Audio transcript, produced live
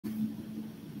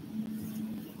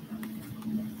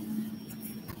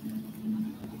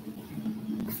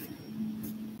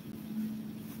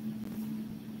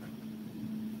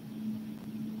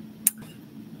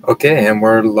Okay, and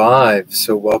we're live.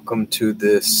 So welcome to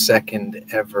the second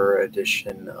ever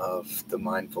edition of the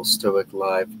Mindful Stoic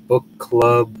Live Book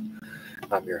Club.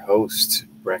 I'm your host,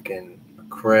 Brecken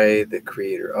McCrae, the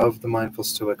creator of the Mindful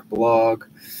Stoic blog.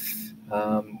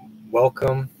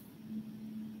 Welcome.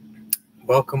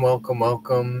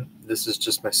 This is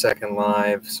just my second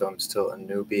live, so I'm still a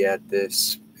newbie at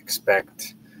this.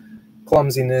 Expect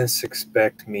clumsiness,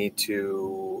 expect me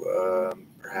to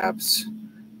perhaps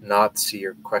not see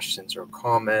your questions or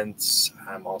comments.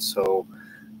 I'm also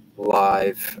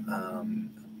live.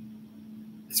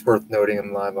 It's worth noting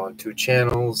I'm live on 2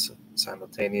 channels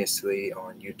simultaneously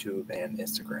on YouTube and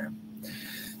Instagram.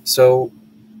 So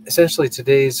essentially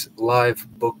today's live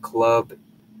book club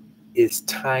is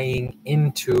tying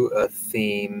into a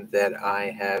theme that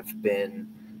I have been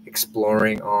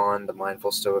exploring on the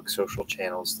Mindful Stoic social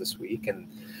channels this week. And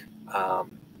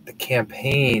the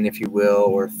campaign, if you will,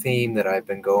 or theme that I've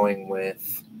been going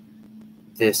with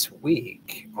this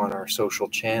week on our social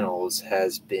channels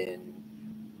has been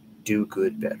do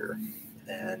good better.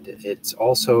 And it's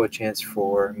also a chance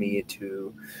for me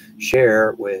to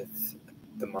share with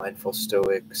the Mindful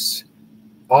Stoics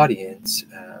audience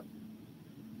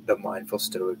the Mindful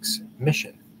Stoics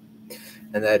mission,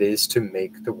 and that is to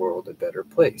make the world a better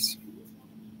place.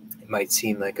 It might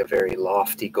seem like a very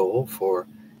lofty goal for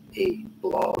a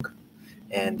blog,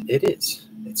 and it is.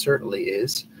 It certainly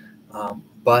is.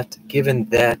 But given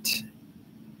that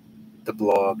the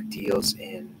blog deals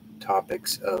in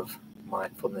topics of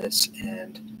mindfulness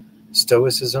and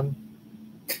stoicism,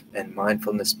 and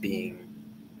mindfulness being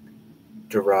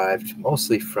derived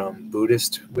mostly from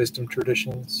Buddhist wisdom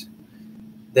traditions,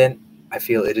 then I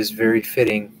feel it is very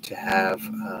fitting to have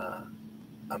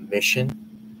a mission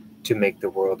to make the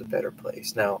world a better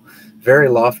place. Now, very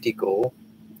lofty goal.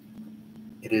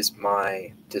 It is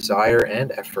my desire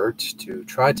and effort to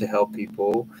try to help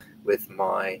people with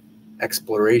my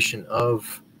exploration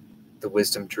of the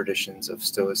wisdom traditions of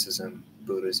Stoicism,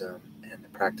 Buddhism, and the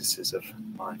practices of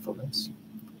mindfulness.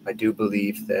 I do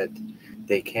believe that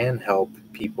they can help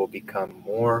people become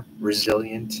more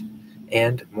resilient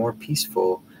and more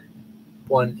peaceful,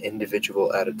 one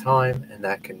individual at a time, and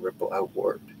that can ripple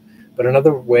outward. But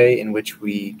another way in which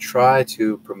we try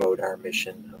to promote our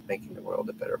mission of making the world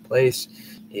a better place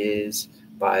is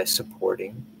by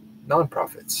supporting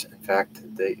nonprofits. In fact,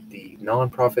 the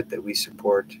nonprofit that we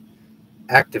support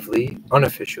actively,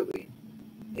 unofficially,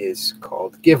 is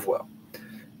called GiveWell.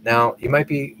 Now, you might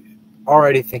be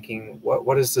already thinking,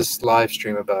 what is this live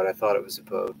stream about? I thought it was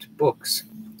about books,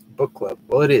 book club.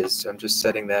 Well, it is. I'm just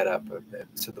setting that up a bit.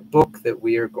 So the book that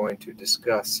we are going to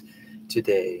discuss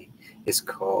today is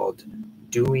called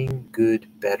Doing Good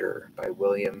Better by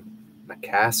William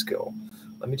MacAskill.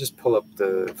 Let me just pull up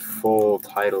the full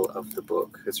title of the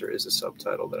book, because there is a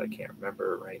subtitle that I can't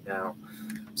remember right now.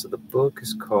 So the book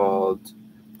is called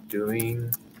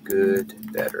Doing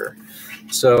Good Better.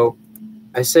 So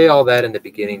I say all that in the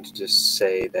beginning to just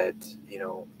say that,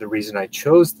 the reason I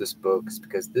chose this book is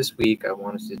because this week I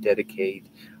wanted to dedicate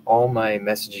all my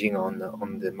messaging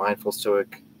on the Mindful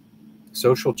Stoic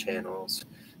social channels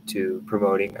to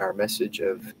promoting our message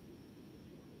of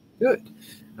good,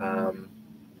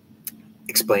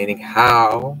 explaining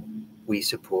how we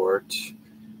support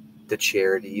the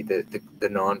charity, the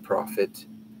nonprofit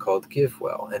called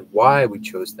GiveWell, and why we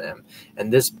chose them.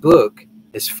 And this book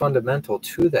is fundamental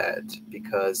to that,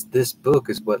 because this book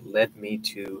is what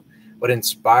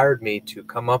inspired me to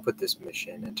come up with this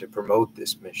mission and to promote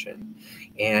this mission.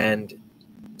 And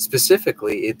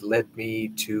specifically, it led me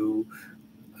to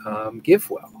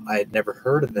GiveWell. I had never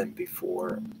heard of them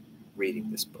before reading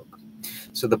this book.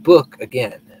 So the book,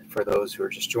 again, for those who are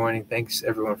just joining, thanks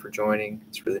everyone for joining.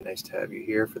 It's really nice to have you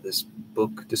here for this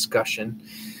book discussion.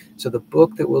 So the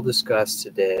book that we'll discuss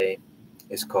today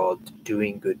is called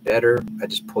Doing Good Better. I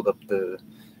just pulled up the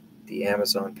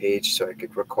Amazon page so I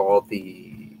could recall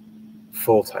the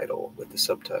full title with the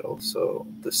subtitle. So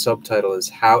the subtitle is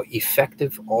How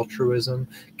Effective Altruism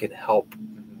Can Help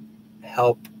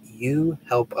You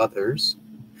Help Others,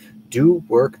 Do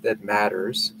Work That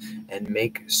Matters, and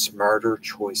Make Smarter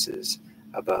Choices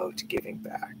About Giving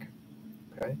Back.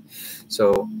 Okay,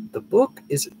 so the book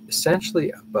is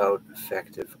essentially about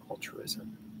effective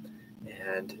altruism,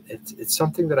 and it's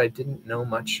something that I didn't know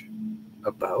much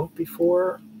about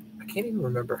before. I can't even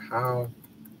remember how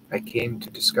I came to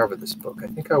discover this book. I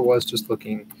think I was just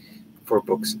looking for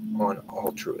books on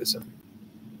altruism.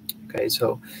 Okay,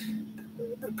 so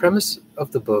the premise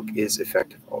of the book is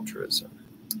effective altruism,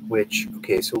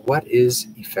 so what is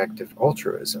effective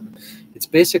altruism? It's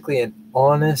basically an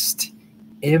honest,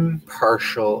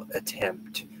 impartial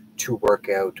attempt to work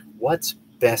out what's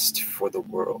best for the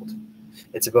world.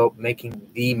 It's about making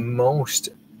the most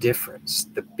difference,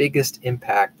 the biggest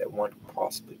impact that one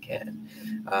possibly can.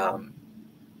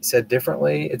 Said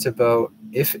differently, it's about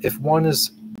if one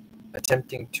is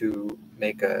attempting to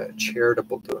make a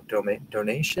charitable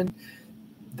donation,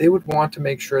 they would want to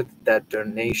make sure that that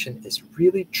donation is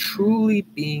really truly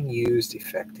being used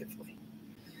effectively,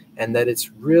 and that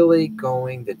it's really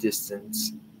going the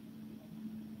distance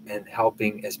and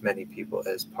helping as many people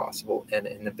as possible and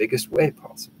in the biggest way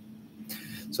possible.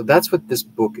 So that's what this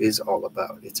book is all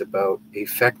about. It's about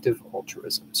effective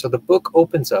altruism. So the book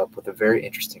opens up with a very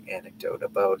interesting anecdote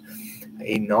about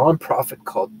a nonprofit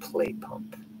called Play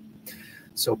Pump.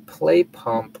 So Play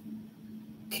Pump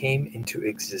came into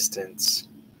existence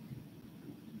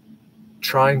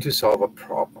trying to solve a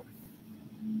problem.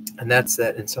 And that's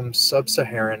that in some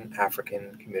sub-Saharan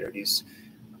African communities,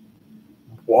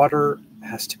 water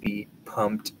has to be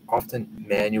pumped, often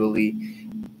manually,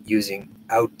 using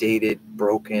outdated,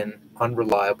 broken,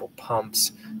 unreliable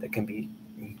pumps that can be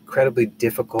incredibly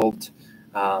difficult,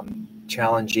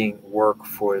 challenging work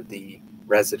for the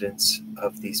residents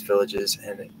of these villages.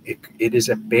 And it is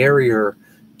a barrier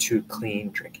to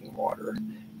clean drinking water,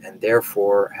 and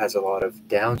therefore has a lot of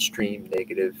downstream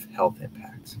negative health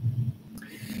impacts.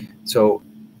 So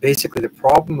basically the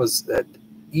problem was that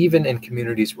even in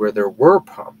communities where there were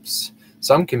pumps,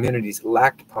 some communities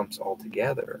lacked pumps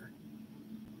altogether.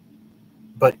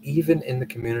 But even in the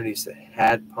communities that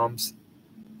had pumps,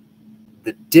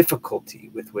 the difficulty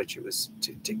with which it was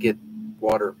to get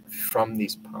water from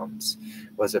these pumps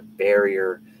was a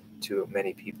barrier to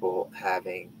many people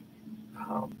having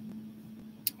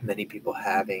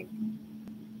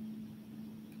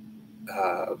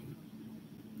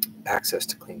access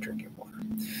to clean drinking water.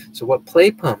 So what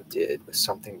Play Pump did was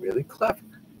something really clever.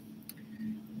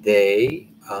 They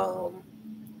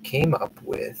came up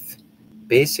with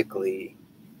basically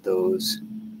those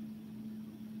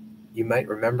you might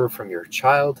remember from your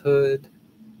childhood,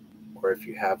 or if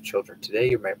you have children today,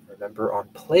 you might remember on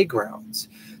playgrounds.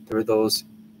 There were those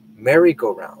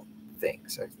merry-go-round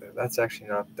things. That's actually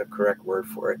not the correct word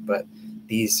for it, but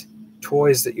these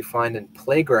toys that you find in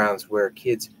playgrounds where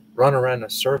kids run around a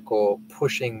circle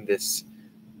pushing this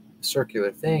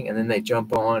circular thing, and then they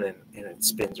jump on and it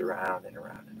spins around and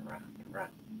around and around and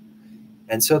around.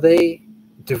 And so they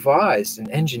devised and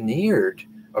engineered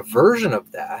a version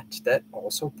of that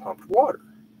also pumped water.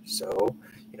 So,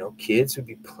 kids would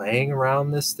be playing around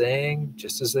this thing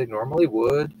just as they normally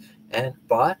would,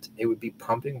 but it would be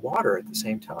pumping water at the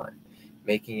same time,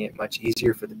 making it much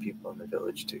easier for the people in the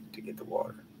village to get the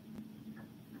water.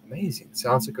 Amazing.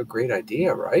 Sounds like a great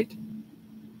idea, right?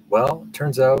 Well, it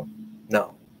turns out,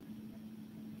 no.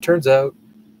 Turns out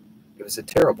it was a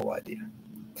terrible idea.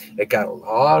 It got a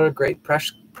lot of great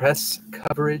press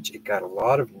coverage. It got a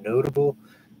lot of notable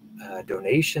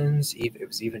donations. It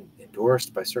was even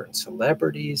endorsed by certain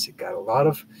celebrities. It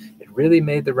really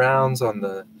made the rounds on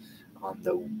the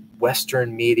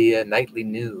Western media nightly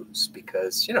news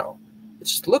because, it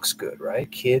just looks good, right?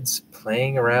 Kids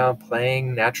playing around,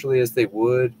 playing naturally as they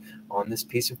would on this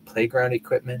piece of playground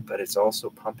equipment, but it's also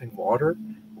pumping water.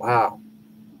 Wow.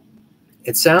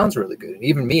 It sounds really good. And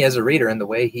even me as a reader, and the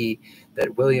way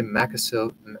that William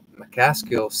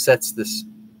MacAskill sets this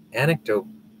anecdote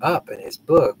up in his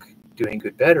book, Doing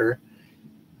Good Better,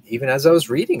 even as I was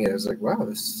reading it, I was like, wow,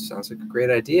 this sounds like a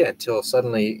great idea, until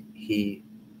suddenly he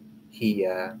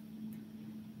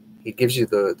gives you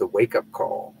the wake-up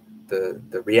call,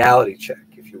 the reality check,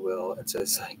 if you will, and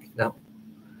says, like, no,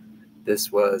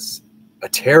 this was a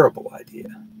terrible idea,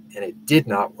 and it did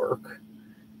not work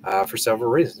for several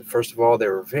reasons. First of all, they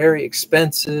were very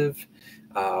expensive.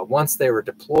 Once they were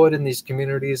deployed in these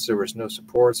communities, there was no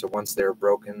support. So once they were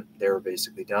broken, they were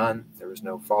basically done. There was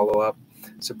no follow-up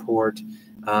support.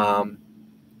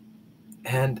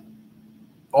 And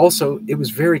also, it was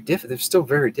very difficult. It's still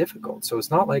very difficult. So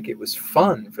it's not like it was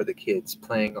fun for the kids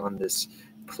playing on this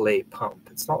Play Pump.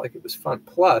 It's not like it was fun.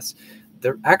 Plus,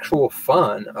 the actual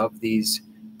fun of these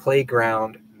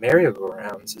playground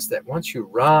merry-go-rounds is that once you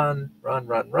run,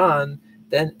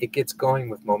 then it gets going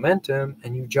with momentum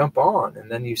and you jump on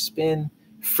and then you spin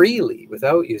freely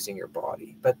without using your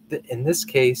body. But in this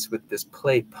case, with this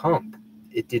Play Pump,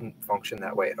 it didn't function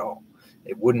that way at all.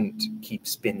 It wouldn't keep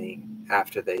spinning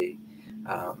after they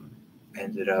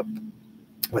ended up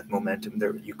with momentum.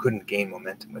 You couldn't gain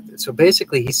momentum with it. So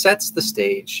basically, he sets the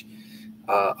stage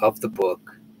of the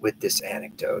book with this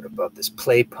anecdote about this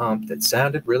Play Pump that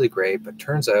sounded really great, but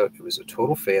turns out it was a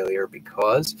total failure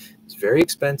because it's very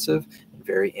expensive and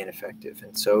very ineffective.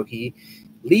 And so he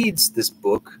leads this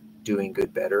book, Doing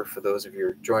Good Better. For those of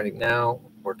you joining now,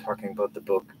 we're talking about the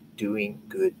book doing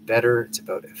good better. It's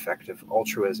about effective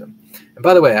altruism. And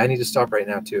by the way, I need to stop right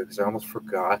now too, because I almost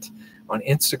forgot. On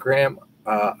Instagram,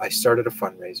 I started a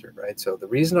fundraiser, right? So the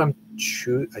reason I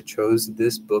chose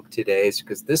this book today is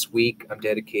because this week I'm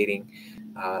dedicating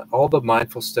all the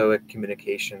mindful Stoic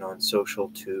communication on social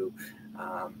to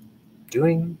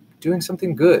doing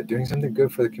something good,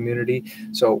 for the community.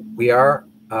 So we are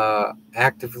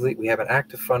we have an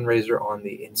active fundraiser on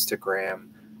the Instagram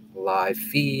live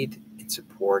feed in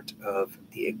support of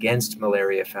the Against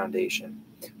Malaria Foundation,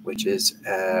 which is,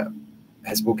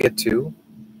 as we'll get to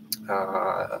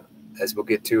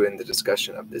in the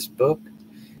discussion of this book,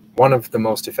 one of the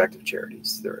most effective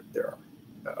charities there are,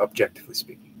 objectively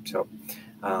speaking. So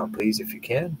please, if you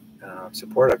can,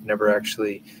 support. I've never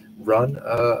actually run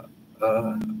a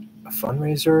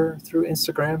fundraiser through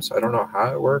Instagram, so I don't know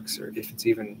how it works or if it's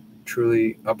even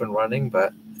truly up and running,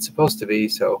 but it's supposed to be.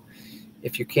 So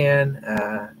if you can,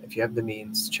 if you have the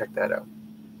means, check that out.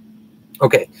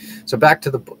 Okay, so back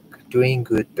to the book, Doing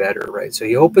Good Better, right? So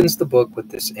he opens the book with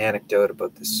this anecdote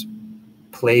about this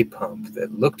play pump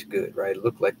that looked good, right? It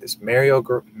looked like this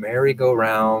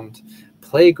merry-go-round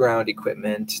playground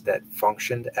equipment that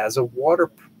functioned as a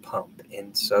water pump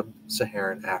in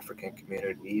sub-Saharan African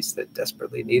communities that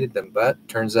desperately needed them, but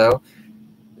turns out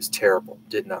it was terrible,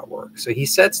 did not work. So he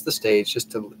sets the stage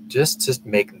just to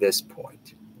make this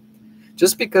point.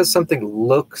 Just because something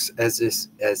looks as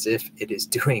if it is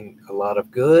doing a lot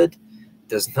of good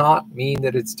does not mean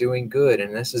that it's doing good.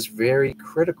 And this is very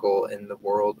critical in the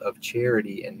world of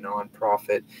charity and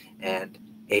nonprofit and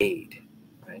aid.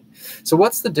 Right? So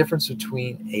what's the difference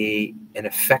between an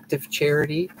effective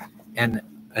charity and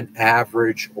an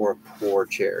average or poor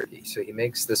charity? So he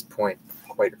makes this point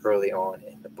quite early on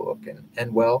in the book.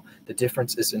 And well, the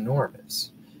difference is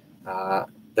enormous.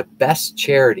 The best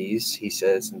charities, he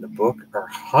says in the book, are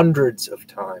hundreds of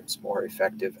times more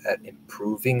effective at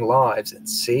improving lives and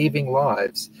saving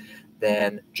lives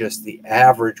than just the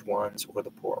average ones or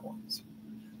the poor ones.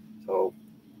 So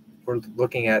we're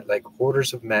looking at like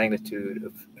orders of magnitude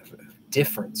of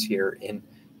difference here in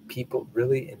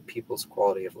people's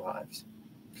quality of lives.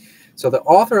 So the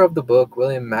author of the book,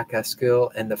 William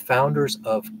MacAskill, and the founders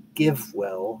of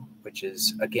GiveWell, which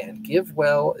is, again,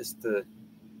 GiveWell is the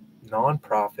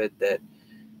nonprofit that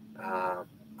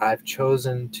I've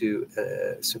chosen to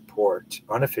support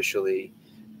unofficially,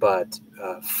 but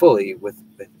fully with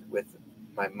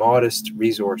my modest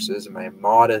resources and my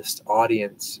modest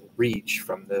audience reach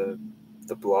from the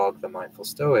blog, The Mindful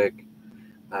Stoic.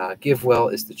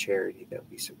 GiveWell is the charity that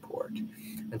we support.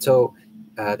 And so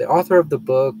the author of the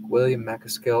book, William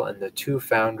MacAskill, and the two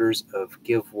founders of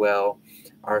GiveWell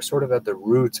are sort of at the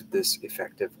roots of this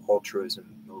effective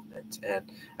altruism movement.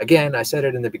 And again, I said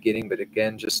it in the beginning, but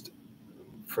again, just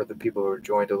for the people who are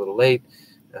joined a little late,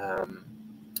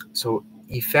 so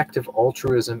effective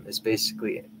altruism is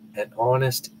basically an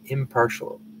honest,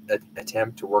 impartial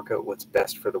attempt to work out what's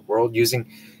best for the world using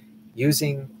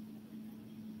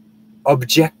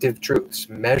objective truths,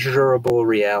 measurable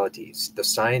realities, the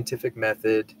scientific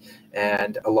method,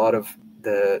 and a lot of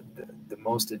the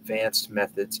most advanced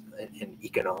methods in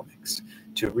economics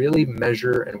to really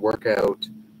measure and work out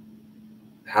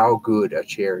how good a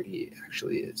charity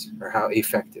actually is, or how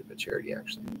effective a charity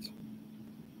actually is.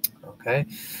 Okay,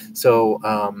 so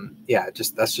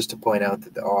that's just to point out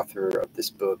that the author of this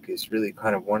book is really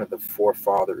kind of one of the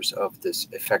forefathers of this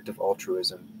effective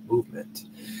altruism movement.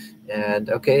 And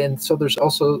so there's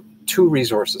also two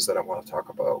resources that I want to talk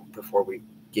about before we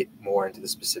get more into the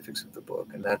specifics of the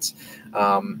book, and that's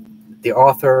the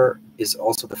author is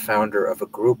also the founder of a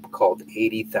group called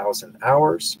 80,000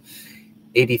 Hours.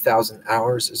 80,000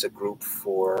 Hours is a group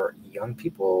for young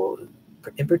people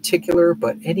in particular,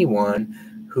 but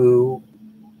anyone who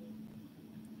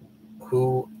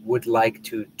would like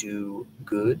to do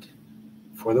good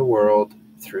for the world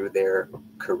through their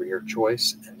career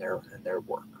choice and their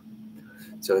work.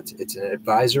 So it's an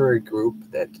advisory group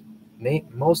that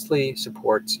mostly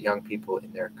supports young people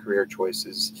in their career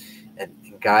choices and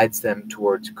guides them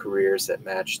towards careers that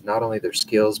match not only their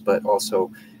skills, but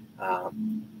also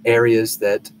areas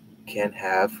that can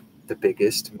have the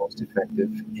biggest, most effective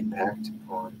impact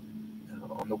on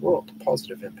the world,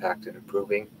 positive impact in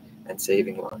improving and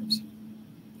saving lives.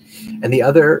 And the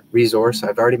other resource,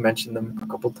 I've already mentioned them a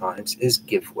couple times, is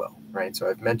GiveWell, right? So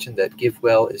I've mentioned that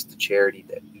GiveWell is the charity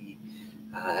that we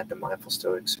at the Mindful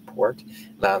Stoic support.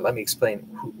 Let me explain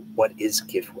what is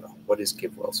GiveWell. What is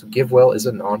GiveWell? So GiveWell is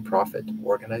a nonprofit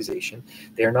organization.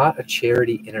 They are not a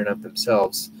charity in and of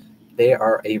themselves. They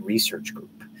are a research group.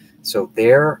 So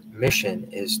their mission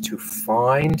is to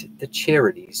find the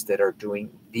charities that are doing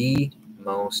the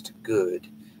most good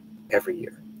every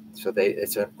year. So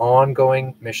it's an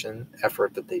ongoing mission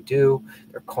effort that they do.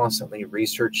 They're constantly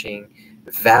researching,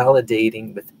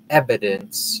 validating with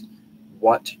evidence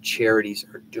what charities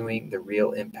are doing, the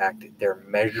real impact. They're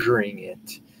measuring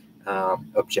it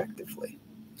objectively.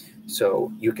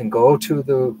 So you can go to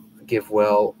the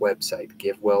GiveWell website,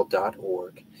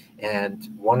 givewell.org, and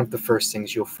one of the first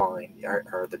things you'll find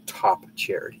are the top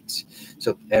charities.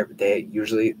 So they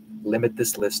usually limit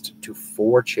this list to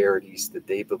 4 charities that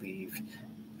they believe,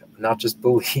 not just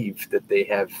believe, that they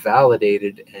have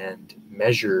validated and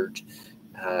measured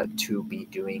to be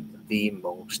doing the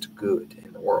most good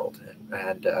in the world.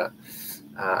 And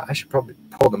I should probably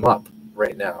pull them up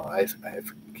right now. I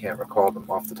can't recall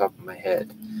them off the top of my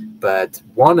head. But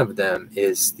one of them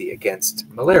is the Against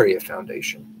Malaria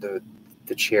Foundation, the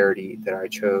charity that I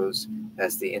chose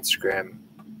as the Instagram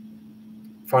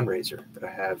fundraiser that I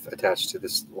have attached to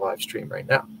this live stream right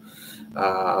now.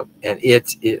 And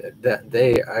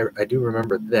I do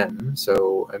remember them.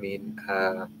 So, I mean,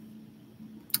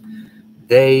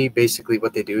 they basically,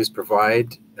 what they do is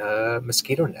provide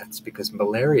mosquito nets, because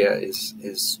malaria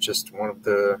is just one of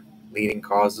the leading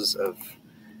causes of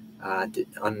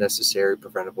unnecessary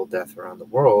preventable death around the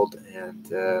world.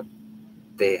 And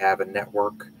they have a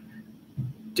network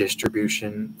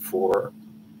distribution for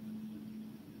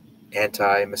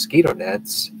anti-mosquito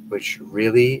nets, which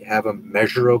really have a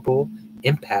measurable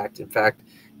impact. In fact,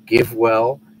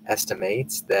 GiveWell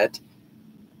estimates that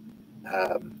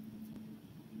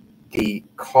the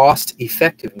cost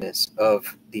effectiveness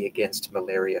of the Against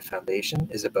Malaria Foundation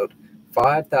is about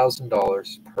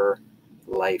 $5,000 per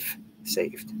life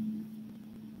saved.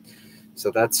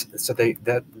 So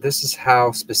this is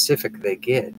how specific they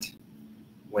get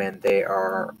when they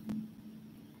are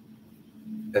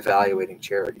evaluating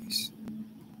charities.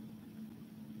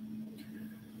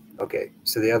 Okay,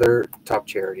 so the other top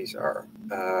charities are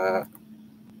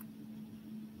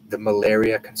the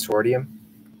Malaria Consortium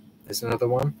is another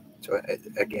one. So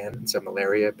again, it's a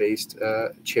malaria-based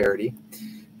charity,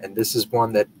 and this is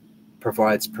one that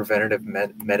provides preventative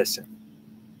medicine.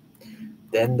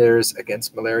 Then there's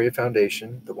Against Malaria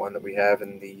Foundation, the one that we have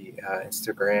in the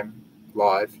Instagram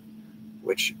live,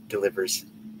 which delivers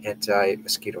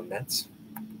anti-mosquito nets.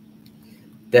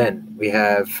 Then we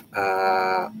have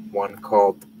one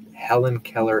called Helen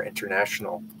Keller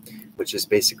International, which is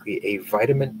basically a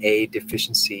vitamin A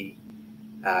deficiency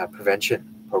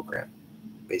prevention program.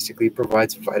 Basically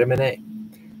provides vitamin A.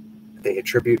 They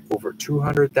attribute over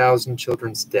 200,000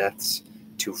 children's deaths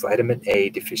to vitamin A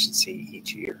deficiency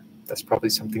each year. That's probably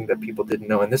something that people didn't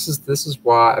know, and this is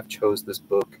why I've chose this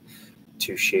book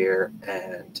to share.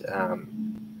 And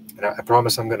I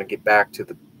promise I'm going to get back to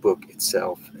the book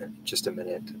itself in just a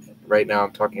minute. Right now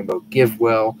I'm talking about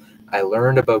GiveWell. I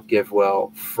learned about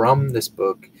GiveWell from this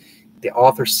book. The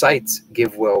author cites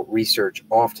GiveWell research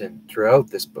often throughout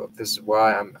this book. This is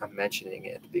why I'm mentioning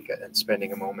it, and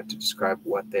spending a moment to describe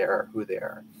what they are, who they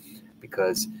are,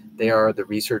 because they are the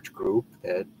research group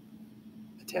that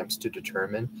attempts to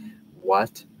determine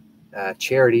what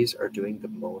charities are doing the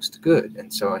most good.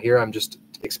 And so here I'm just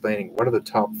explaining what are the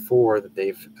top 4 that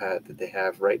they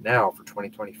have right now for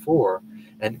 2024,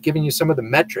 and giving you some of the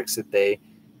metrics that they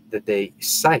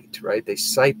cite. Right, they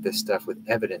cite this stuff with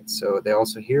evidence. So they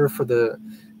also, here for the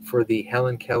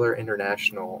Helen Keller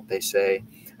International, they say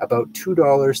about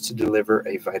 $2 to deliver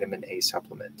a vitamin A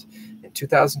supplement. In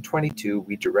 2022,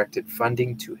 we directed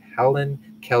funding to Helen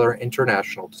Keller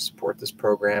International to support this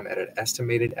program at an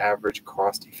estimated average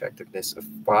cost effectiveness of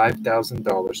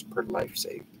 $5,000 per life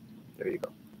saved. There you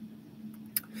go.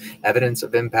 Evidence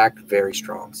of impact, very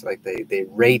strong. So like they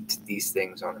rate these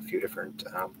things on a few different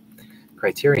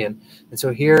criterion. And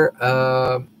so here,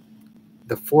 the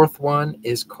 4th one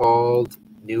is called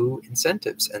New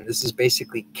Incentives, and this is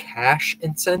basically cash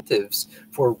incentives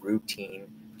for routine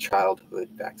childhood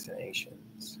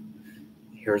vaccinations.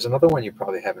 Here's another one you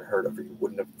probably haven't heard of, or you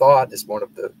wouldn't have thought is one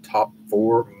of the top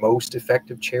 4 most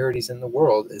effective charities in the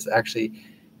world, is actually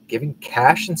giving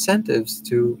cash incentives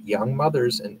to young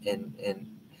mothers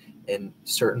in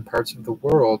certain parts of the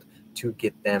world to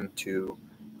get them to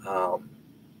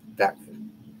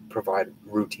provide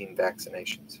routine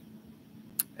vaccinations.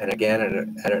 And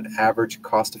again, at an average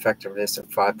cost effectiveness of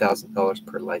 $5,000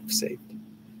 per life saved.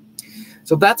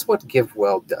 So that's what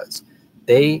GiveWell does.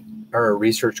 They are a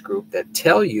research group that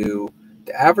tell you,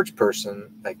 the average person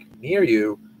like me or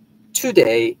you,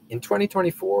 today in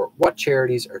 2024, what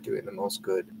charities are doing the most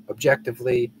good,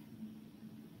 objectively,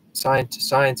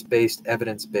 science-based,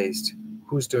 evidence-based,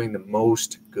 who's doing the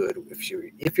most good.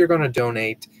 If you're going to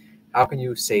donate, how can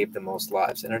you save the most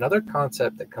lives? And another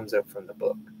concept that comes out from the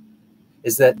book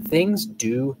is that things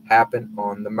do happen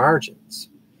on the margins.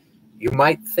 You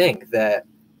might think that,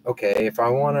 okay, if I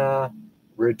want to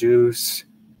reduce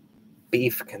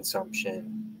beef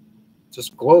consumption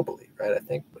just globally, right? I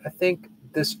think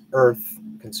this earth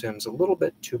consumes a little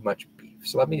bit too much beef.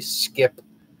 So let me skip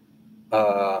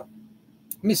a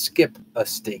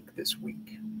steak this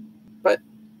week. But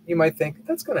you might think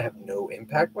that's going to have no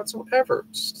impact whatsoever.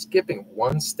 Skipping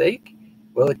one steak,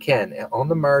 well, it can. On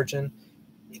the margin,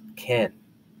 it can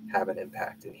have an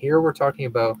impact. And here we're talking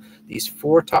about these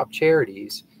 4 top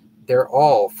charities. They're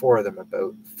all 4 of them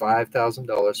about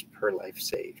 $5,000 per life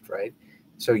saved, right?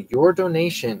 So your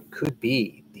donation could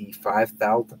be the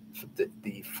 $5,000th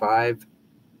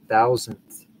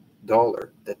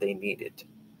that they needed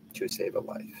to save a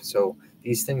life. So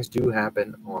these things do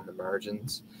happen on the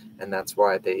margins, and that's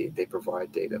why they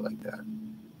provide data like that.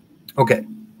 Okay,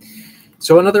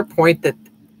 so another point that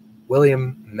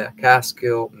William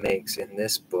MacAskill makes in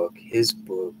this book, his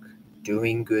book,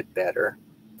 Doing Good Better,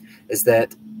 is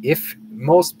that if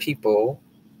most people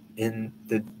in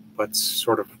the what's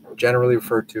sort of generally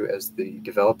referred to as the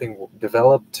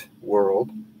developed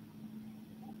world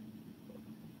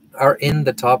are in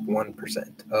the top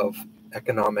 1% of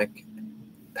economic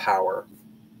power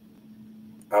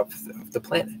of the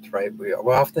planet, right? We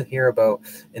often hear about,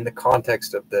 in the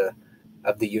context of the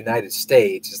United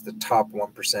States, is the top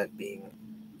 1% being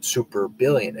super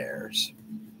billionaires.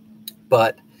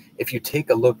 But if you take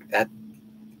a look at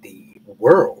the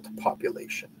world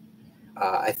population,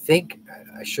 I think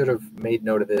I should have made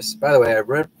note of this. By the way, I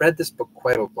read this book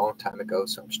quite a long time ago,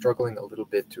 so I'm struggling a little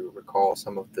bit to recall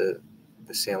some of the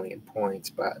salient points.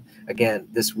 But again,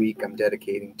 this week I'm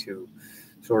dedicating to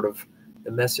sort of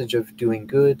the message of doing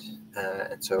good,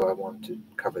 and so I wanted to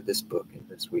cover this book in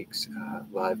this week's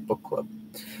live book club.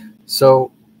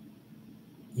 So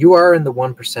you are in the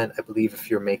 1%, I believe, if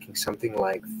you're making something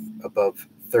like above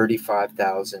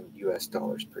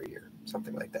 $35,000 per year,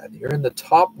 something like that. You're in the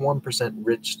top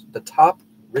 1% the top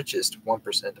richest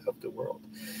 1% of the world.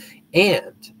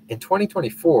 And in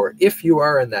 2024, if you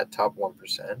are in that top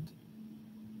 1%,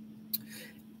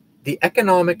 the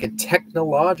economic and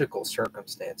technological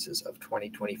circumstances of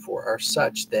 2024 are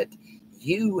such that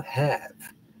you have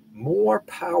more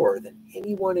power than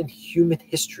anyone in human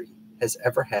history has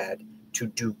ever had to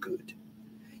do good.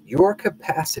 Your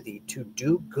capacity to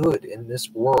do good in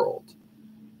this world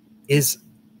is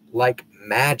like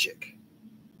magic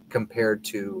compared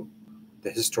to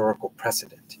the historical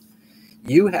precedent.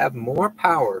 You have more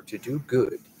power to do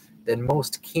good than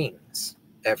most kings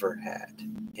ever had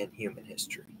in human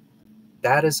history.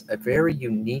 That is a very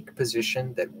unique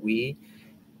position that we,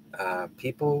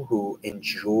 people who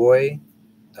enjoy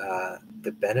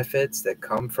the benefits that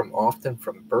come often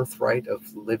from birthright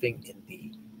of living in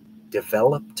the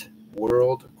developed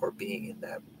world, or being in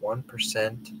that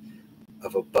 1%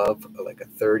 of above like a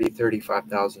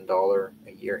 $35,000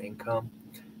 a year income,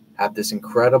 have this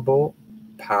incredible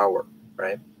power,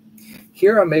 right?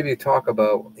 Here I'll maybe talk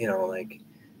about,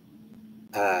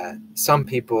 some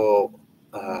people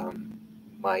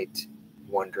might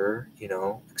wonder,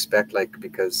 expect,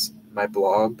 because my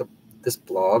blog, this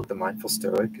blog, The Mindful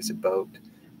Stoic, is about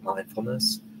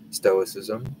mindfulness,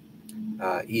 stoicism,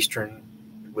 Eastern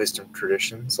wisdom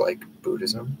traditions like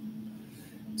Buddhism.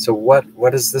 So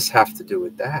what does this have to do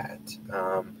with that?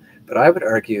 But I would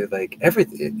argue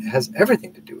it has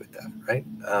everything to do with that, right?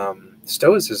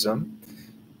 Stoicism,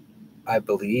 I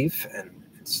believe, and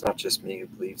it's not just me who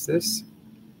believes this,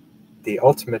 the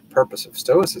ultimate purpose of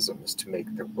Stoicism is to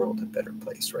make the world a better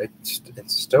place, right? In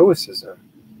Stoicism,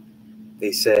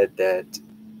 they said that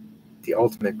the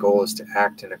ultimate goal is to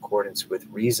act in accordance with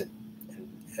reason,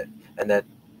 and that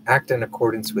act in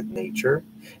accordance with nature,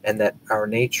 and that our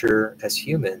nature as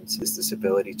humans is this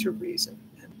ability to reason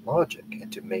and logic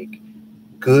and to make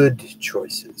good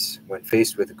choices. When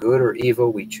faced with good or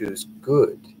evil, we choose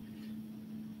good.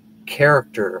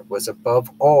 Character was above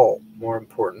all more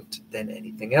important than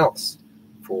anything else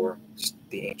for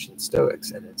the ancient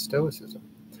Stoics and in Stoicism.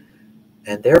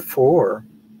 And therefore,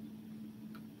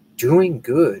 doing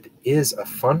good is a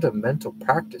fundamental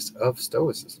practice of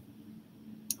Stoicism,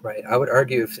 right? I would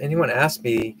argue, if anyone asked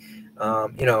me,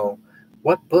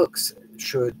 what books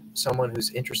should someone who's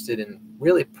interested in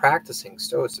really practicing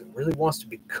Stoicism, really wants to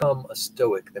become a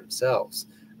Stoic themselves,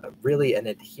 really an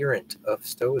adherent of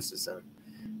Stoicism,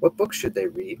 what books should they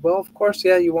read? Well, of course,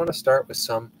 you want to start with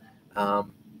some of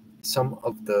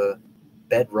the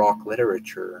bedrock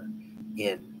literature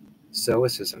in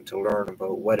Stoicism to learn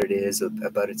about what it is,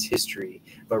 about its history.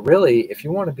 But really, if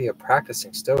you want to be a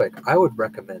practicing Stoic, I would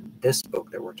recommend this book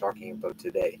that we're talking about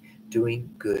today, Doing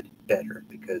Good Better,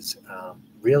 because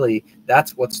really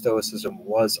that's what Stoicism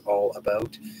was all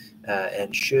about,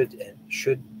 and should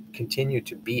continue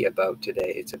to be about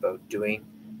today. It's about doing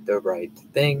the right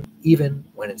thing, even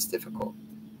when it's difficult.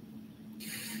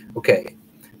 Okay,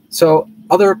 so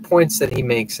other points that he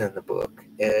makes in the book.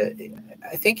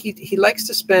 I think he likes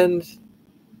to spend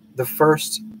the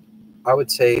first, I would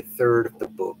say, third of the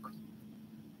book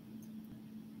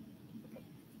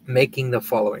making the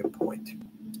following point.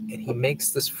 And he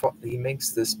makes this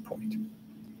point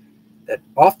that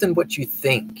often what you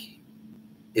think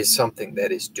is something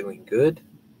that is doing good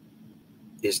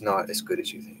is not as good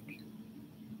as you think.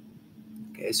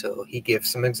 Okay, so he gives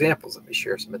some examples. Let me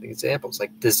share some of the examples.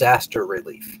 Like disaster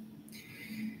relief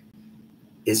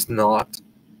is not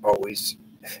always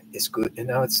is good. And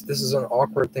now this is an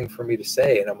awkward thing for me to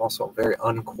say, and I'm also very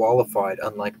unqualified,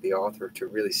 unlike the author, to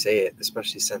really say it,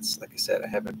 especially since, like I said, I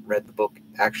haven't read the book.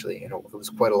 Actually, it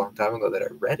was quite a long time ago that I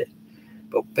read it.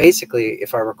 But basically,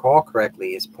 if I recall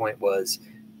correctly, his point was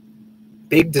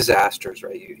big disasters,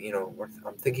 right?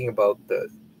 I'm thinking about the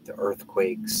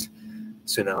earthquakes,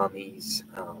 tsunamis,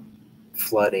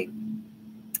 flooding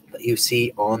that you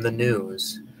see on the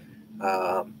news.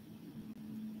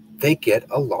 They get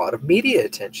a lot of media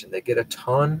attention. They get a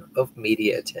ton of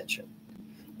media attention.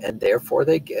 And therefore,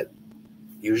 they get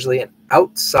usually an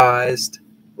outsized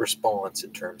response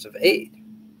in terms of aid.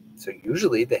 So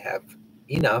usually they have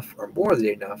enough or more than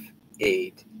enough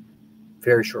aid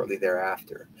very shortly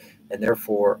thereafter. And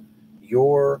therefore,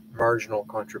 your marginal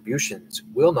contributions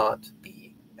will not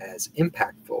be as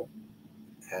impactful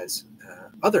as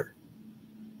other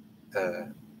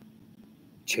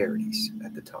charities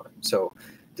at the time. So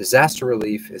disaster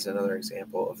relief is another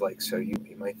example of so you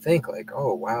might think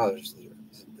oh, wow, there's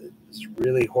this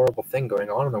really horrible thing going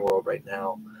on in the world right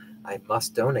now. I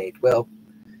must donate. Well,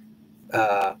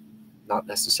 not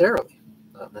necessarily.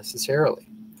 Not necessarily.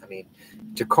 I mean,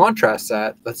 to contrast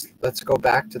that, let's go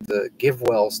back to the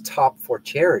GiveWell's top 4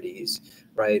 charities,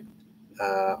 right?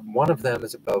 One of them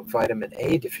is about vitamin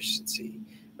A deficiency.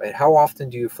 Right? How often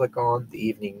do you flick on the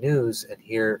evening news and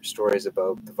hear stories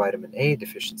about the vitamin A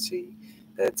deficiency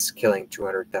that's killing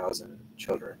 200,000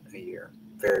 children a year?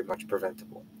 Very much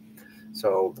preventable.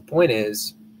 So the point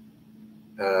is,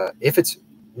 if it's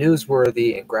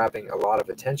newsworthy and grabbing a lot of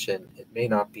attention, it may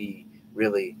not be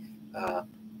really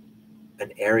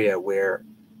an area where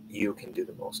you can do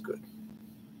the most good.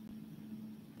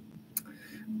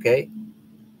 Okay,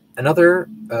 another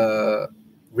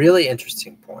really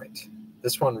interesting point,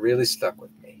 this one really stuck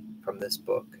with me from this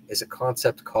book, is a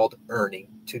concept called earning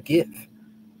to give.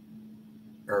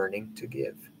 Earning to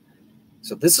give.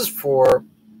 So this is for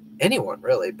anyone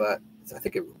really, but I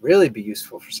think it would really be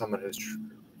useful for someone who's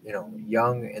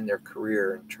young in their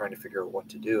career and trying to figure out what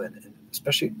to do, and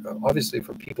especially obviously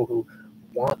for people who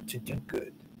want to do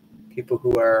good, people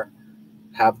who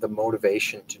have the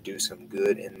motivation to do some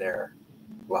good in their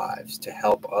lives, to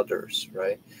help others,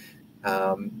 right?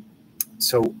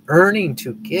 So earning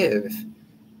to give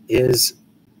is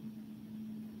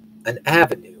an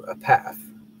avenue, a path,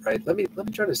 right? Let me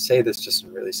try to say this just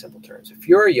in really simple terms. If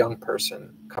you're a young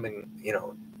person coming,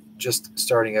 just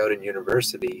starting out in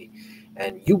university,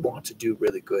 and you want to do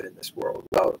really good in this world,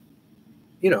 well,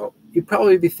 you'd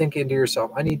probably be thinking to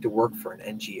yourself, I need to work for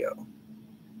an NGO,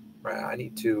 right?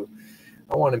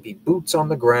 I want to be boots on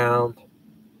the ground,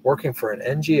 working for an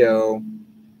NGO,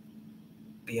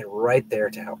 being right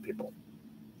there to help people.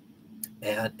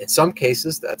 And in some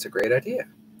cases, that's a great idea.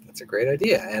 That's a great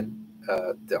idea. And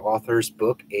the author's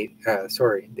book,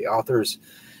 the author's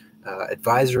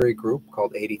advisory group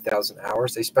called 80,000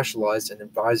 Hours, they specialize in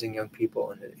advising young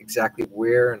people in exactly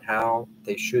where and how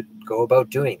they should go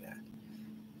about doing that.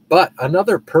 But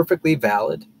another perfectly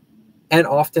valid and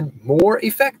often more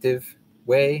effective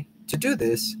way to do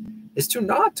this is to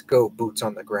not go boots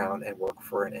on the ground and work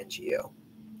for an NGO.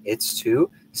 It's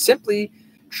to simply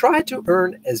try to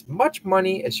earn as much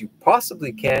money as you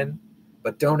possibly can,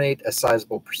 but donate a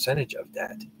sizable percentage of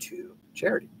that to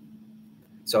charity.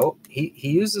 So he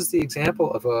uses the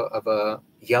example of a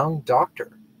young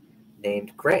doctor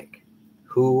named Greg,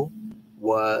 who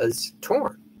was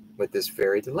torn with this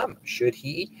very dilemma. Should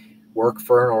he work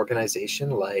for an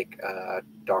organization like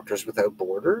Doctors Without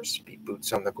Borders, be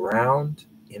boots on the ground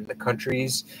in the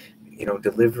countries,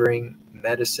 delivering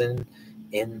medicine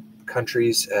in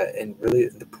countries in really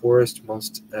the poorest,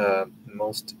 most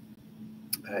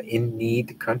in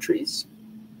need countries?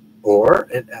 Or,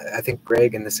 and I think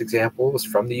Greg in this example was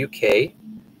from the UK,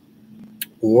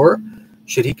 or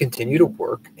should he continue to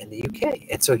work in the UK?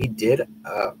 And so he did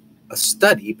a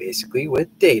study basically with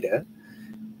data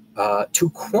to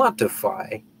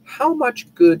quantify how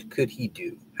much good could he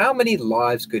do, how many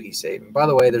lives could he save. And by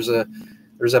the way, there's a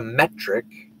metric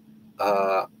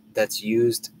that's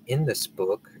used in this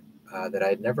book that I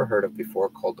had never heard of before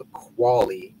called the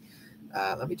QALY.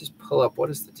 Let me just pull up, what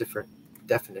is the different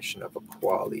definition of a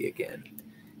QALY again?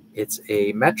 It's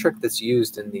a metric that's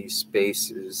used in these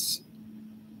spaces,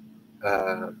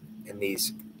 in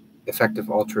these effective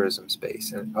altruism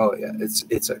space. And oh yeah,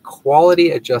 it's a quality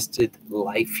adjusted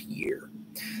life year.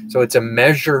 So it's a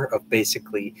measure of,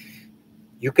 basically,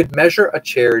 you could measure a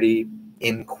charity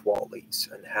in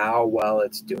QALYs and how well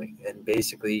it's doing. And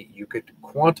basically you could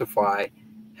quantify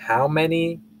how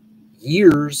many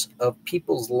years of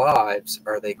people's lives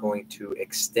are they going to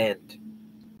extend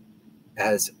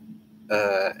as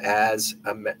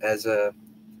a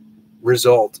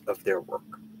result of their work.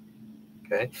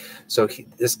 Okay, so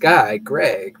this guy,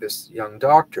 Greg, this young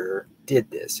doctor,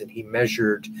 did this, and he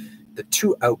measured the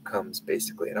two outcomes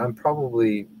basically. And I'm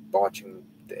probably botching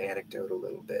the anecdote a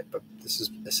little bit, but this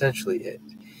is essentially it.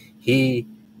 He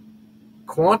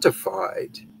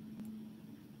quantified,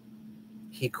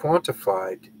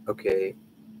 okay,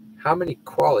 how many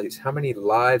QALYs, how many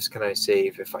lives can I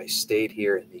save if I stayed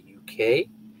here in the UK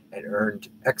and earned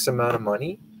X amount of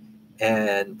money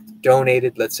and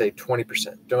donated, let's say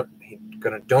 20%. He's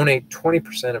going to donate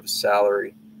 20% of his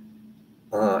salary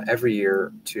every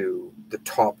year to the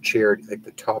top charity, like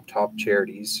the top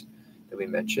charities that we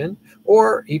mentioned.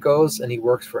 Or he goes and he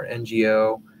works for an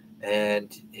NGO,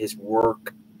 and his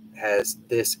work has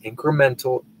this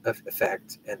incremental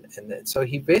effect. And so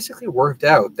he basically worked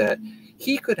out that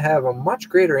he could have a much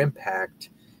greater impact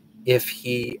if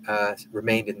he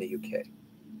remained in the UK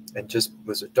and just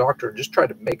was a doctor and just tried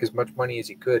to make as much money as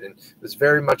he could, and was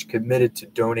very much committed to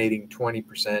donating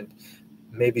 20%,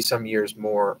 maybe some years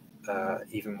more,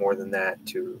 even more than that,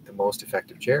 to the most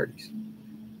effective charities.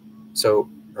 So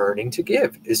earning to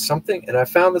give is something, and I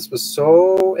found this was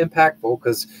so impactful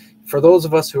because for those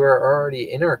of us who are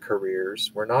already in our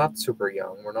careers, we're not super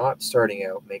young, we're not starting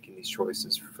out making these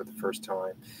choices for the first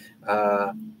time.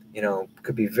 It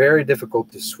could be very difficult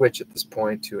to switch at this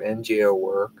point to NGO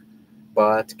work.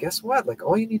 But guess what? Like,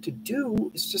 all you need to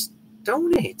do is just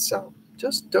donate some.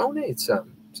 Just donate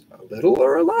some. A little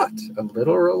or a lot,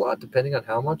 depending on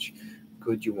how much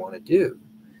good you want to do.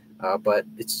 But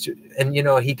it's, and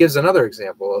he gives another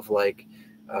example of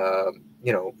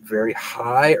very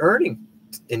high earning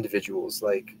individuals,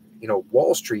 like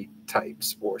Wall Street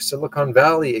types or Silicon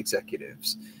Valley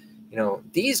executives.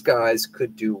 These guys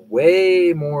could do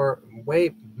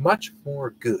much more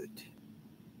good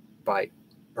by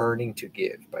earning to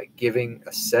give, by giving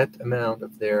a set amount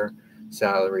of their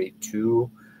salary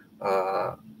to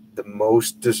the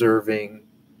most deserving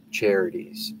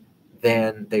charities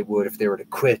than they would if they were to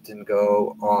quit and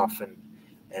go off and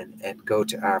go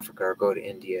to Africa or go to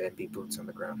India and be boots on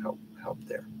the ground, help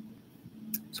there.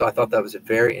 So I thought that was a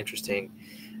very interesting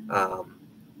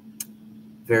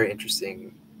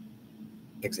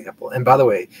example. And by the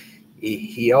way,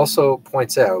 he also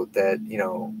points out that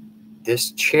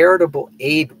this charitable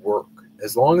aid work,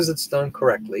 as long as it's done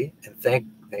correctly, and thank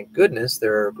goodness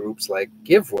there are groups like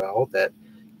GiveWell that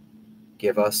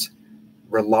give us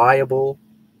reliable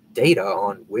data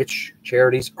on which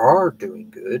charities are doing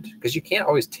good, because you can't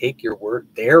always take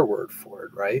their word for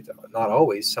it, right? Not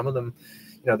always. Some of them,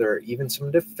 there are even some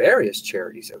nefarious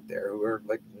charities out there who are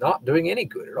like not doing any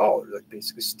good at all. They're like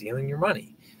basically stealing your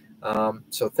money.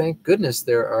 So thank goodness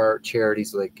there are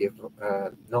charities like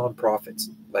nonprofits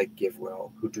like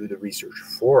GiveWell who do the research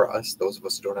for us, those of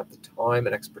us who don't have the time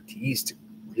and expertise to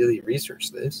really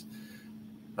research this.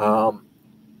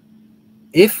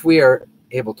 If we are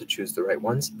able to choose the right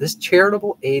ones, this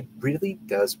charitable aid really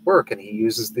does work. And he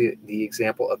uses the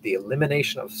example of the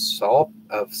elimination of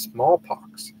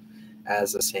smallpox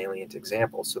as a salient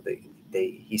example. So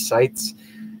he cites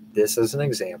this as an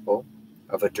example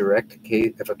of a direct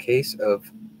case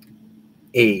of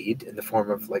aid in the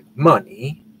form of like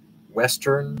money,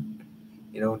 Western,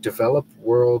 developed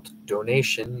world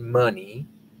donation money,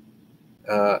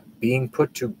 being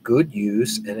put to good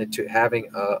use and to having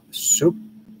an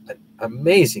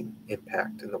amazing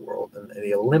impact in the world, and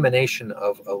the elimination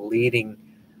of a leading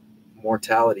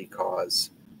mortality cause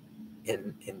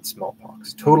in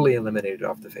smallpox, totally eliminated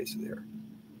off the face of the earth.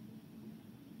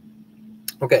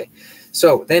 Okay,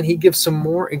 so then he gives some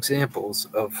more examples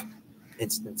of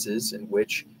instances in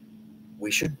which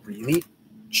we should really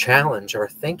challenge our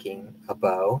thinking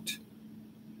about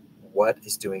what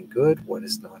is doing good, what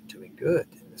is not doing good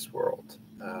in this world.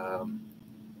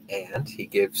 And he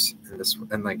gives,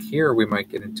 and like here we might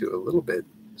get into a little bit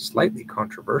slightly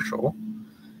controversial.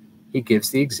 He gives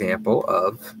the example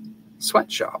of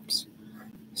sweatshops.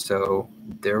 So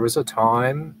there was a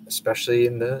time, especially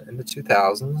in the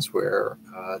 2000s, where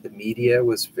the media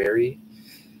was very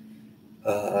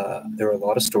there were a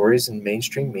lot of stories in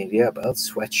mainstream media about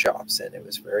sweatshops, and it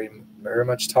was very, very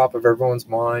much top of everyone's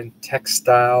mind.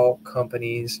 Textile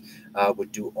companies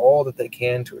would do all that they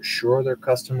can to assure their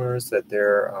customers that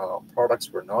their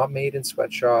products were not made in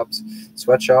sweatshops.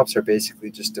 Sweatshops are basically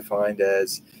just defined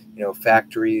as,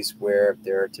 factories where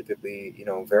there are typically,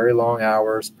 very long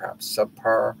hours, perhaps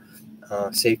subpar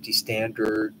safety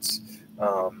standards.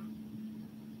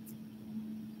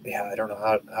 I don't know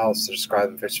how else to describe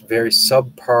them. There's very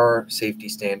subpar safety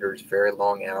standards, very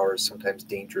long hours, sometimes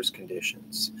dangerous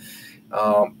conditions.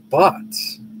 And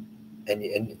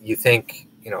you think,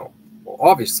 well,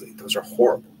 obviously those are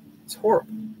horrible. It's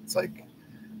horrible. It's like,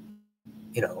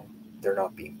 they're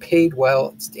not being paid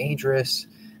well. It's dangerous.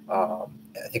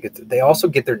 I think they also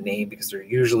get their name because they're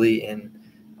usually in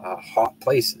hot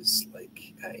places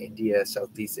like India,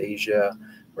 Southeast Asia,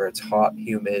 where it's hot,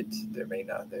 humid.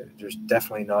 There's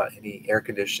definitely not any air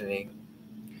conditioning.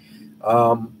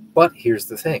 But here's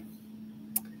the thing.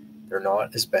 They're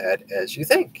not as bad as you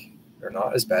think. They're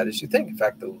not as bad as you think. In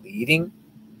fact, the leading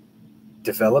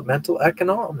developmental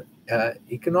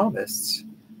economists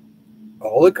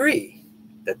all agree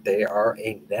that they are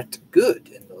a net good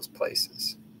in those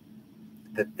places,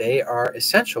 that they are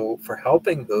essential for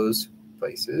helping those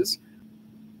places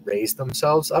raise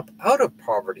themselves up out of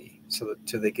poverty so that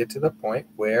till they get to the point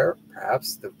where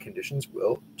perhaps the conditions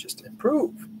will just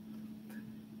improve.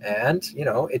 And,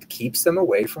 it keeps them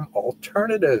away from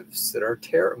alternatives that are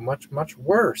much, much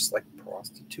worse, like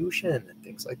prostitution and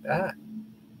things like that.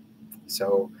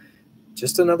 So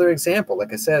just another example,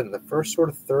 like I said, in the first sort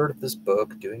of third of this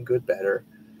book, Doing Good Better,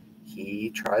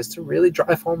 he tries to really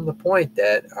drive home the point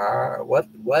that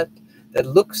that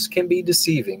looks can be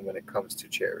deceiving when it comes to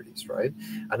charities, right?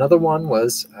 Another one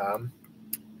was,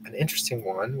 an interesting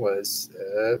one was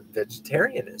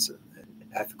vegetarianism and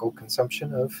ethical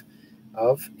consumption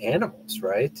of animals,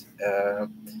 right?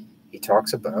 He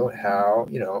talks about how,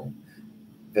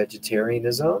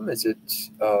 vegetarianism, is it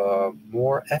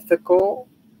more ethical?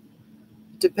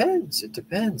 It depends.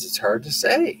 It's hard to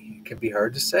say. It can be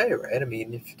hard to say, right? I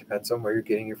mean, it depends on where you're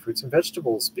getting your fruits and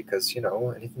vegetables, because,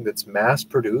 anything that's mass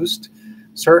produced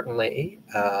certainly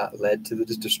led to the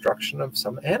destruction of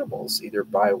some animals, either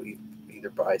by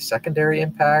secondary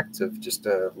impacts of just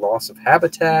a loss of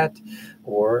habitat,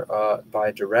 or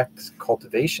by direct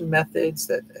cultivation methods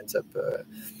that ends up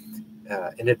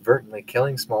inadvertently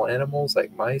killing small animals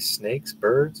like mice, snakes,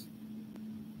 birds.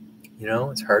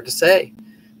 It's hard to say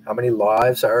how many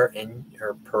lives are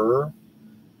per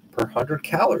 100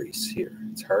 calories here.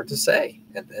 It's hard to say.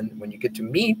 And then when you get to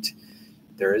meat,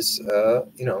 there is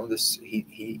this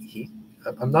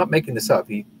I'm not making this up.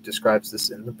 He describes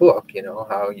this in the book,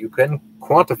 how you can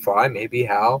quantify maybe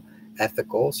how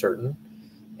ethical certain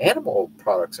animal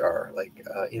products are. Like,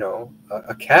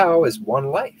 a cow is one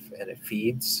life, and it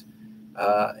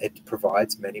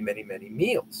provides many, many, many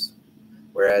meals.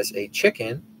 Whereas a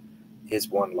chicken is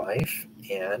one life,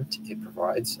 and it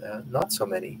provides not so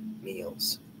many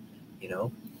meals,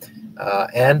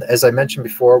 And as I mentioned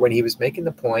before, when he was making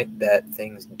the point that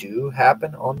things do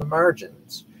happen on the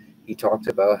margins, he talked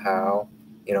about how,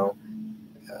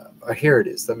 here it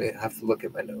is. Let me have to look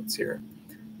at my notes here.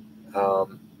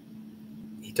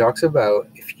 He talks about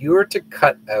if you were to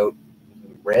cut out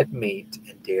red meat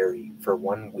and dairy for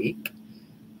 1 week,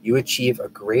 you achieve a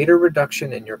greater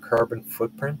reduction in your carbon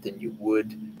footprint than you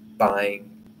would buying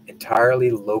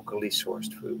entirely locally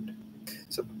sourced food.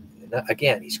 So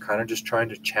again, he's kind of just trying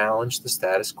to challenge the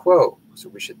status quo. So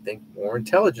we should think more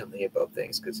intelligently about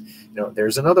things, because,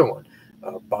 there's another one.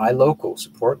 Buy local,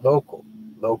 support local.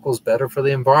 Local's better for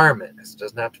the environment because it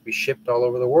doesn't have to be shipped all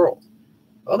over the world.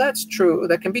 Well, that's true.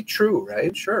 That can be true,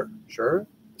 right? Sure.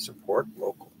 Support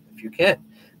local if you can.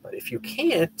 But if you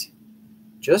can't,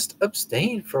 just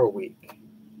abstain for a week.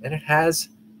 And it has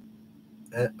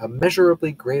a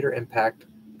measurably greater impact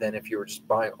than if you were just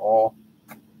buying all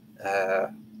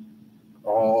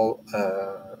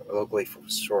locally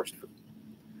sourced food.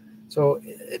 So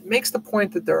it makes the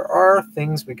point that there are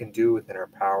things we can do within our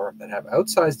power that have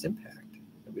outsized impact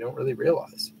that we don't really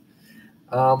realize.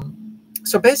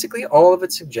 So basically, all of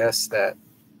it suggests that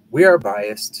we are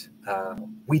biased.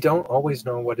 We don't always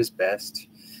know what is best.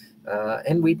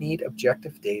 And we need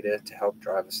objective data to help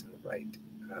drive us in the right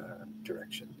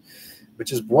direction.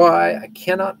 which is why I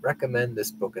cannot recommend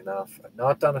this book enough. I've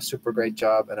not done a super great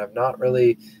job, and I've not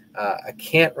really, I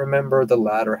can't remember the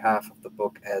latter half of the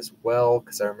book as well,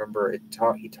 because I remember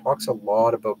he talks a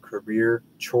lot about career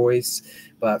choice.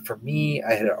 But for me,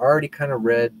 I had already kind of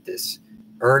read this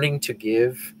Earning to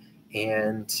Give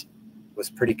and was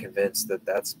pretty convinced that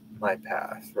that's my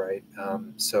path, right?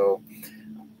 So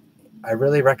I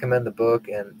really recommend the book,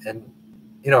 and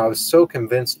I was so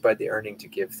convinced by the Earning to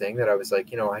Give thing that I was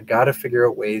like, I got to figure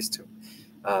out ways to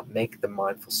make the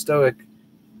Mindful Stoic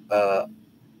an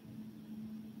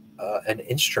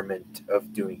instrument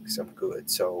of doing some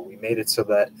good. So we made it so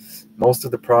that most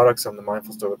of the products on the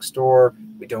Mindful Stoic store,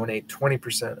 we donate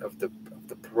 20% of the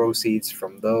proceeds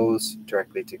from those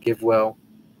directly to GiveWell.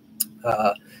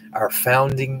 Our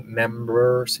founding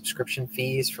member subscription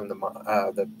fees from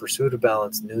the Pursuit of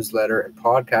Balance newsletter and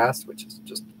podcast, which is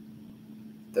just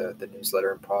the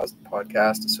newsletter and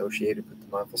podcast associated with the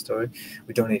Mindful Stoic,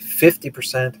 we donate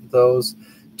 50% of those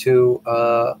to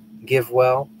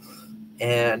GiveWell.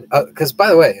 And because, by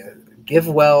the way,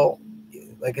 GiveWell,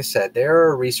 like I said,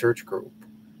 they're a research group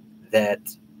that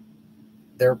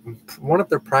one of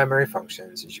their primary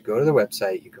functions is you go to the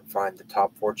website, you can find the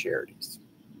top 4 charities.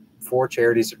 4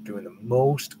 charities are doing the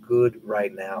most good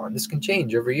right now. And this can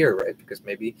change every year, right? Because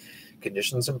maybe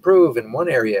conditions improve in one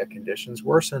area, conditions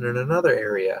worsen in another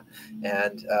area.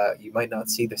 And you might not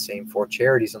see the same 4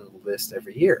 charities on the list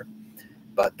every year.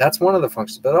 But that's one of the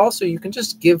functions. But also you can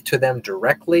just give to them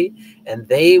directly, and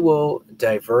they will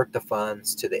divert the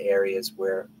funds to the areas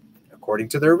where, according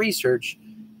to their research,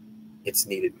 it's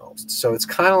needed most. So it's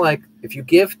kind of like if you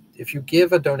give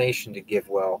a donation to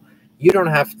GiveWell, you don't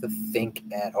have to think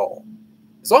at all,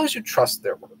 as long as you trust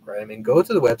their work, right? I mean, go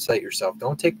to the website yourself.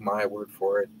 Don't take my word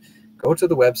for it. Go to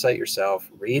the website yourself.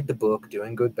 Read the book,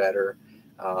 Doing Good Better.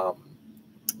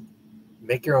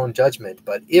 Make your own judgment.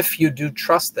 But if you do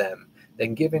trust them,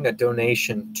 then giving a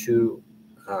donation to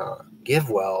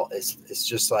GiveWell is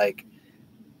just like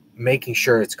making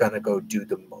sure it's going to go do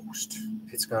the most.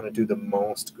 It's going to do the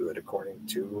most good according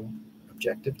to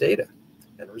objective data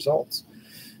and results.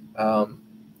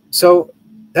 So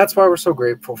that's why we're so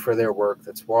grateful for their work.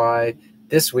 That's why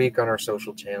this week on our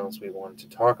social channels, we wanted to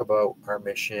talk about our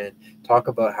mission, talk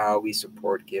about how we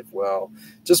support GiveWell.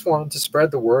 Just wanted to spread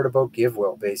the word about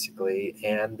GiveWell, basically,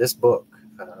 and this book.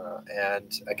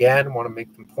 And again, want to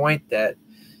make the point that,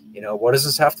 what does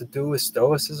this have to do with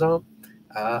Stoicism?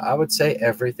 I would say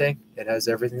everything. It has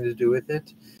everything to do with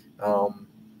it.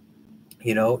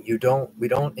 We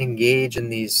don't engage in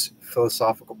these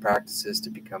philosophical practices to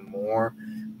become more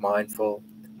mindful,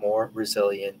 more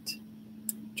resilient,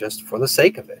 just for the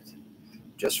sake of it,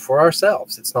 just for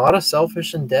ourselves. It's not a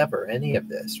selfish endeavor, any of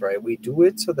this, right? We do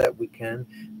it so that we can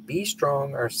be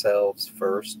strong ourselves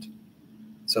first,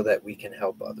 so that we can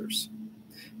help others.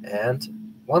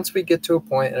 And once we get to a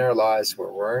point in our lives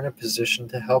where we're in a position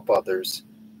to help others,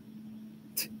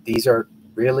 these are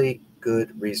really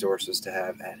good resources to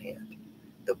have at hand.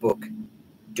 The book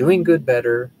Doing Good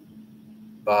Better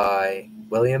by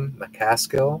William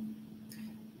MacAskill,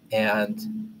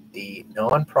 and the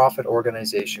nonprofit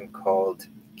organization called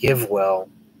GiveWell,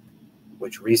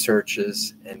 which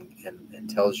researches and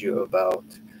tells you about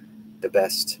the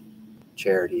best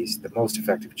charities, the most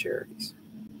effective charities,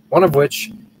 one of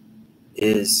which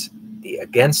is the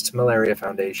Against Malaria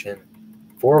Foundation,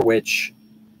 for which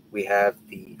we have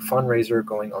the fundraiser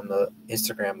going on the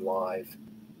Instagram Live.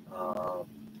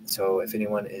 So if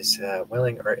anyone is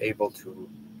willing or able to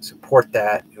support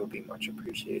that, it would be much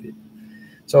appreciated.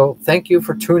 So thank you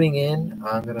for tuning in.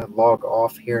 I'm going to log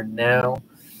off here now.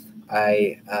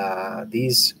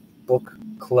 These book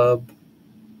club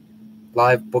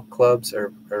live book clubs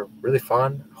are really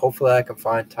fun. Hopefully I can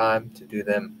find time to do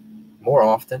them more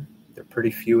often. They're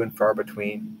pretty few and far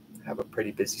between. I have a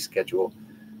pretty busy schedule,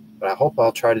 but I hope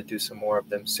I'll try to do some more of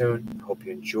them soon. I hope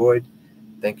you enjoyed.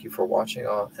 Thank you for watching,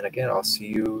 and again, I'll see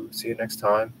you next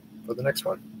time for the next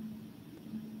one.